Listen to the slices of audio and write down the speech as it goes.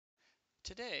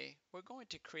Today, we're going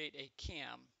to create a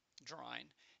cam drawing,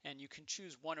 and you can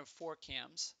choose one of 4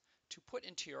 cams to put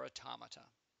into your automata.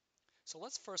 So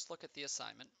let's first look at the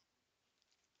assignment.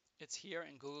 It's here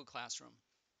in Google Classroom.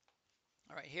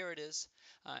 All right, here it is.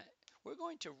 We're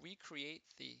going to recreate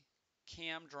the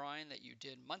cam drawing that you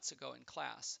did months ago in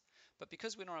class, but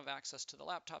because we don't have access to the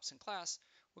laptops in class,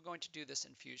 we're going to do this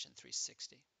in Fusion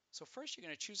 360. So first you're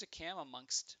going to choose a cam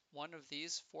amongst one of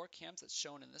these 4 cams that's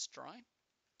shown in this drawing.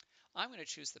 I'm going to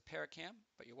choose the pearcam,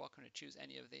 but you're welcome to choose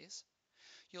any of these.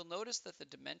 You'll notice that the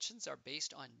dimensions are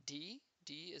based on D.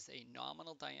 D is a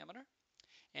nominal diameter,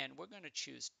 and we're going to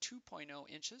choose 2.0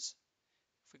 inches.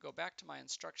 If we go back to my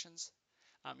instructions,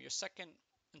 your second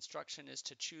instruction is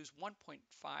to choose 1.5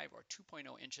 or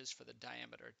 2.0 inches for the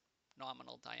diameter,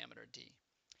 nominal diameter D.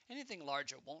 Anything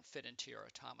larger won't fit into your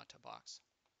automata box.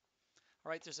 All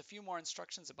right, there's a few more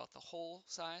instructions about the hole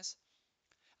size,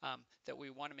 that we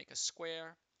want to make a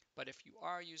square, but if you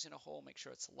are using a hole, make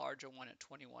sure it's a larger one at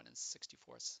 21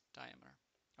 64ths diameter,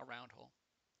 a round hole.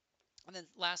 And then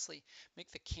lastly,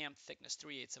 make the cam thickness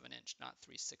 3/8 of an inch, not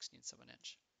 3/16 of an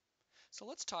inch. So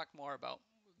let's talk more about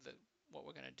what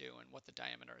we're going to do and what the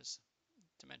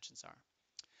dimensions are.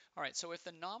 All right, so if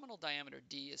the nominal diameter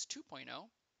D is 2.0,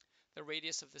 the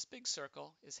radius of this big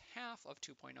circle is half of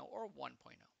 2.0 or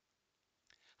 1.0.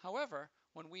 However,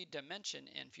 when we dimension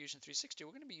in Fusion 360,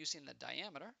 we're going to be using the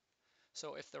diameter.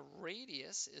 So if the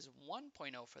radius is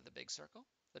 1.0 for the big circle,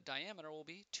 the diameter will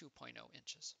be 2.0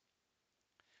 inches.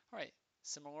 All right,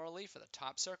 similarly for the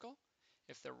top circle,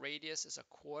 if the radius is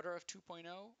 1/4 of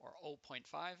 2.0 or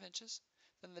 0.5 inches,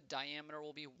 then the diameter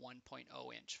will be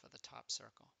 1.0 inch for the top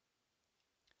circle.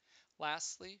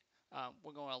 Lastly,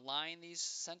 we're going to align these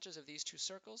centers of these 2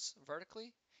 circles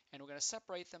vertically, and we're going to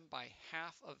separate them by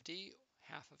half of D.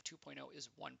 Half of 2.0 is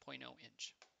 1.0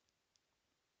 inch.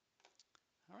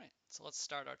 All right, so let's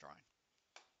start our drawing.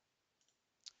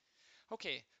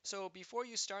 Okay, so before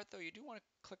you start though, you do want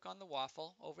to click on the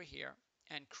waffle over here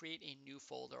and create a new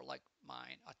folder like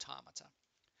mine, Automata.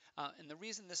 And the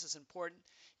reason this is important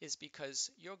is because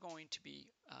you're going to be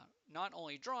not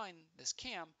only drawing this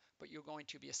cam, but you're going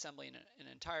to be assembling an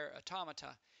entire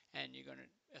automata, and you're going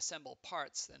to assemble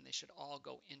parts, and they should all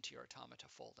go into your automata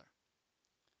folder.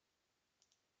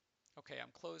 Okay,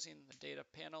 I'm closing the data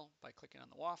panel by clicking on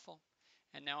the waffle,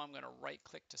 and now I'm going to right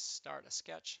click to start a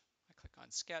sketch. I click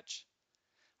on sketch.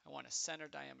 I want a center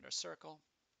diameter circle.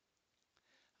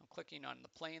 I'm clicking on the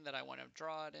plane that I want to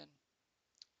draw it in.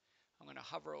 I'm going to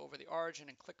hover over the origin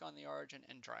and click on the origin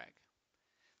and drag.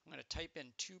 I'm going to type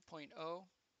in 2.0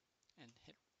 and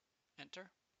hit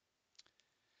enter.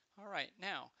 All right,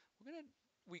 now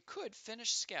we could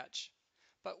finish sketch,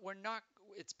 but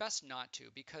it's best not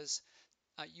to, because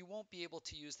you won't be able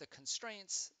to use the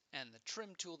constraints and the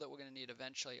trim tool that we're going to need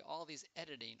eventually, all these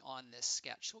editing on this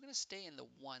sketch. So we're going to stay in the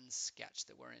one sketch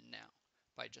that we're in now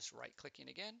by just right clicking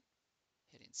again,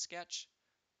 hitting sketch,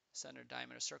 center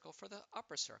diameter circle for the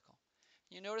upper circle.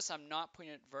 You notice I'm not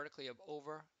putting it vertically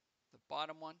over the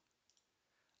bottom one.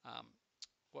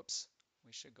 Whoops,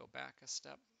 we should go back a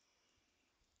step.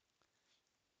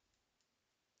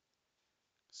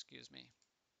 Excuse me.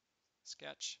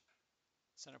 Sketch,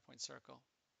 center point circle,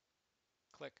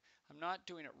 click. I'm not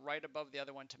doing it right above the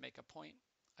other one to make a point.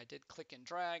 I did click and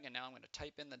drag, and now I'm going to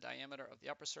type in the diameter of the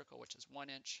upper circle, which is 1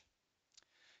 inch.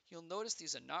 You'll notice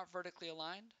these are not vertically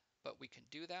aligned, but we can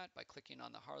do that by clicking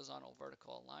on the horizontal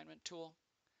vertical alignment tool.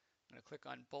 I'm going to click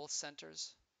on both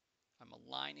centers. I'm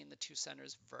aligning the 2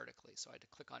 centers vertically, so I had to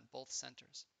click on both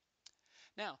centers.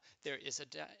 Now, there is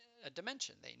a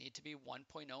dimension. They need to be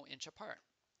 1.0 inch apart.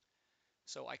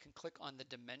 So I can click on the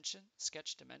dimension,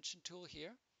 sketch dimension tool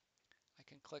here. I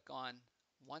can click on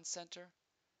one center,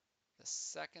 the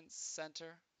second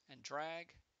center, and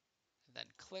drag, and then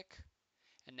click,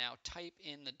 and now type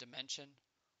in the dimension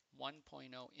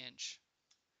 1.0 inch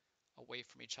away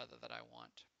from each other that I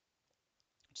want.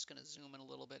 I'm just going to zoom in a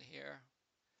little bit here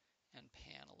and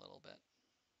pan a little bit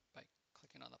by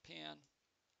clicking on the pan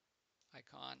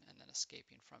icon and then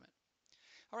escaping from it.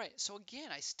 All right, so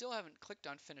again, I still haven't clicked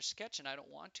on Finish Sketch, and I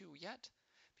don't want to yet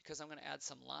because I'm going to add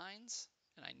some lines,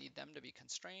 and I need them to be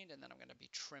constrained, and then I'm going to be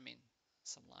trimming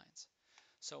some lines.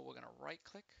 So we're going to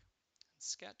right-click and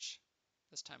Sketch,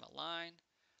 this time a line.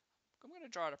 I'm going to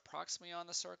draw it approximately on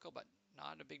the circle, but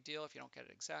not a big deal if you don't get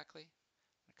it exactly.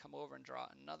 I'm going to come over and draw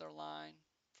another line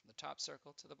from the top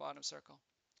circle to the bottom circle.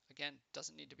 Again,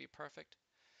 doesn't need to be perfect.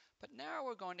 But now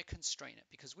we're going to constrain it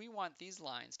because we want these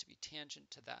lines to be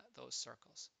tangent to those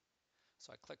circles.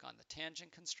 So I click on the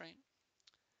tangent constraint.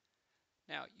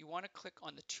 Now you want to click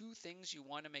on the 2 things you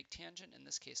want to make tangent. In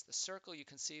this case, the circle you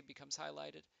can see becomes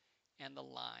highlighted and the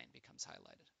line becomes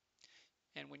highlighted.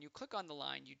 And when you click on the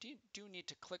line, you do need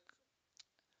to click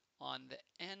on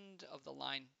the end of the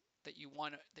line that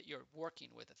you're working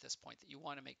with at this point, that you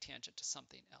want to make tangent to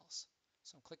something else.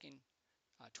 So I'm clicking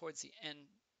towards the end,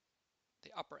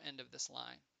 the upper end of this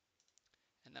line,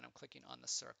 and then I'm clicking on the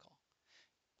circle.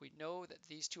 We know that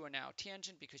these two are now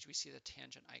tangent because we see the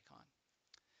tangent icon.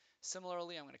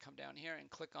 Similarly, I'm going to come down here and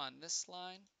click on this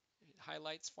line. It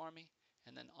highlights for me,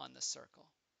 and then on the circle.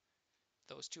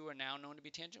 Those two are now known to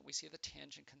be tangent. We see the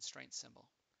tangent constraint symbol.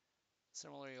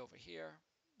 Similarly over here,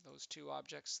 those two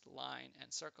objects, line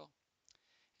and circle.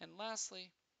 And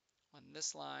lastly, on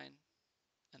this line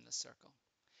and the circle.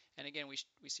 And again,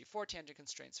 we see 4 tangent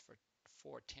constraints for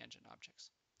 4 tangent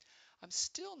objects. I'm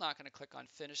still not going to click on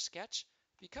Finish Sketch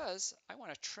because I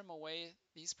want to trim away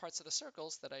these parts of the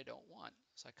circles that I don't want.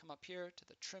 So I come up here to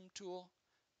the Trim tool,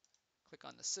 click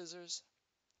on the scissors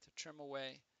to trim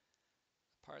away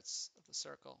the parts of the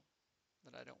circle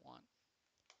that I don't want.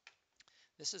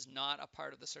 This is not a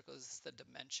part of the circle, this is the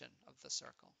dimension of the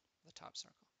circle, the top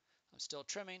circle. I'm still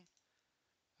trimming.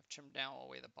 I've trimmed down all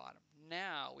the way to the bottom.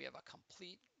 Now we have a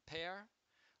complete pair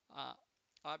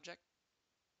object.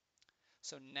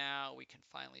 So now we can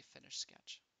finally finish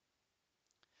sketch.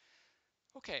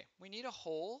 Okay, we need a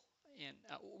hole.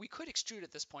 We could extrude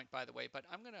at this point, by the way, but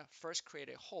I'm going to first create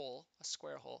a hole, a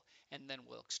square hole, and then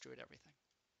we'll extrude everything.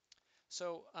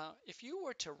 So if you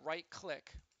were to right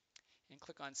click and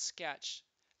click on sketch,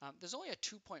 there's only a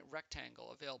 2-point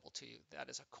rectangle available to you. That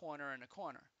is a corner and a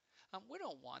corner. We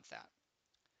don't want that.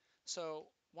 So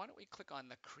why don't we click on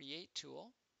the create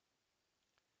tool,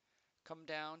 come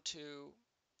down to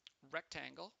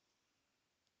rectangle.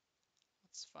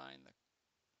 Let's find the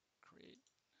create.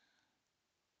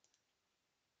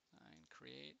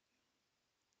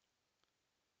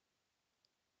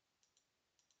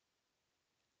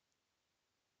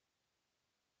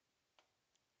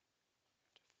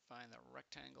 Find the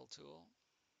rectangle tool.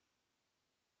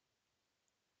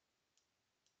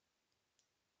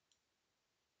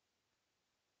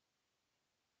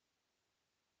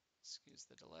 Excuse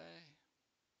the delay.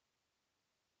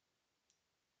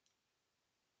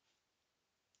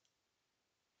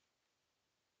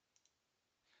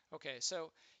 Okay,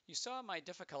 so you saw my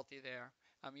difficulty there.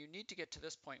 You need to get to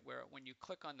this point where when you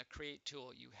click on the create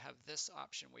tool, you have this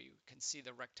option where you can see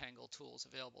the rectangle tools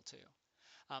available to you.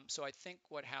 So I think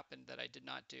what happened that I did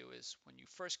not do is when you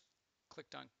first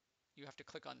clicked on, you have to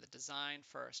click on the design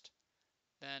first,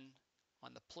 then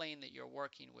on the plane that you're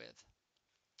working with,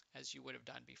 as you would have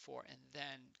done before, and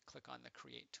then click on the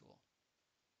create tool,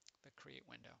 the create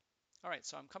window. All right,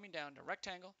 so I'm coming down to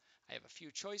rectangle. I have a few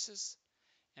choices,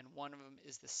 and one of them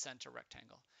is the center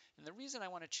rectangle. And the reason I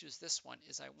want to choose this one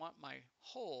is I want my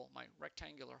hole, my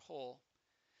rectangular hole,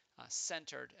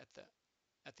 centered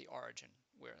at the origin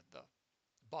where the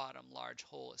bottom large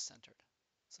hole is centered.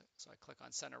 So I click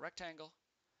on center rectangle.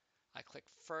 I click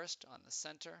first on the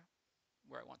center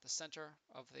where I want the center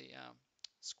of the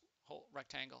whole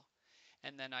rectangle,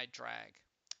 and then I drag.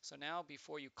 So now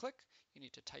before you click, you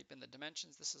need to type in the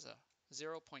dimensions. This is a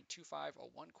 0.25 or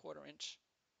 1/4 inch.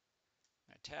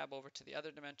 I tab over to the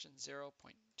other dimension,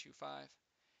 0.25,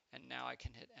 and now I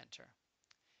can hit enter.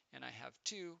 And I have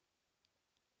two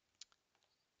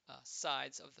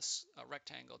sides of the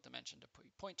rectangle dimension to put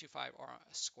 0.25 or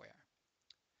a square.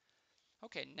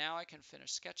 Okay, now I can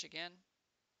finish sketch again.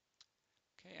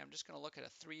 Okay, I'm just going to look at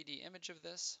a 3D image of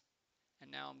this,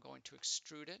 and now I'm going to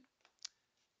extrude it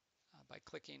by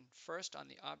clicking first on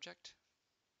the object,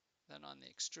 then on the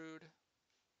extrude.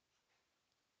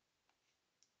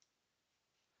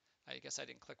 I guess I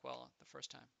didn't click well the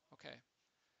first time. Okay,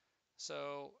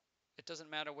 so it doesn't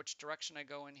matter which direction I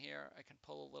go in here. I can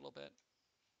pull a little bit,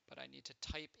 but I need to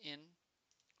type in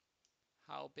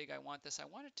how big I want this. I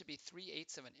want it to be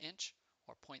 3/8 of an inch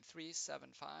or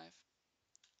 0.375.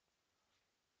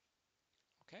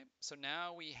 Okay, so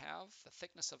now we have the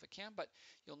thickness of a cam, but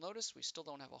you'll notice we still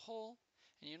don't have a hole.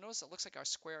 And you notice it looks like our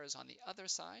square is on the other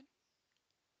side.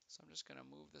 So I'm just going to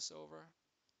move this over.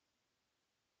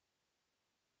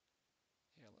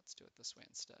 Here, let's do it this way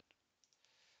instead.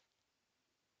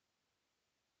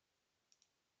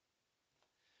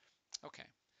 Okay,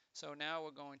 so now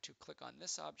we're going to click on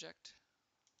this object.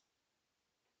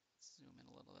 Let's zoom in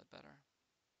a little bit better.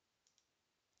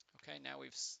 Okay, now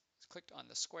we've clicked on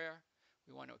the square.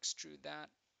 We want to extrude that.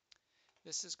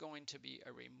 This is going to be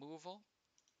a removal,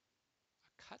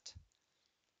 a cut.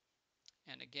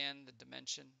 And again, the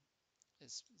dimension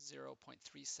is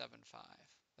 0.375,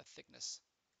 the thickness.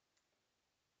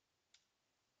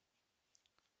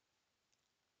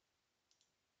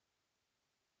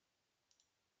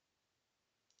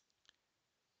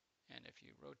 And if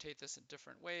you rotate this in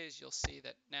different ways, you'll see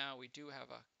that now we do have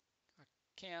a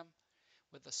cam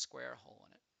with a square hole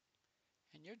in it.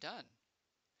 And you're done.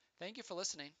 Thank you for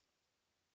listening.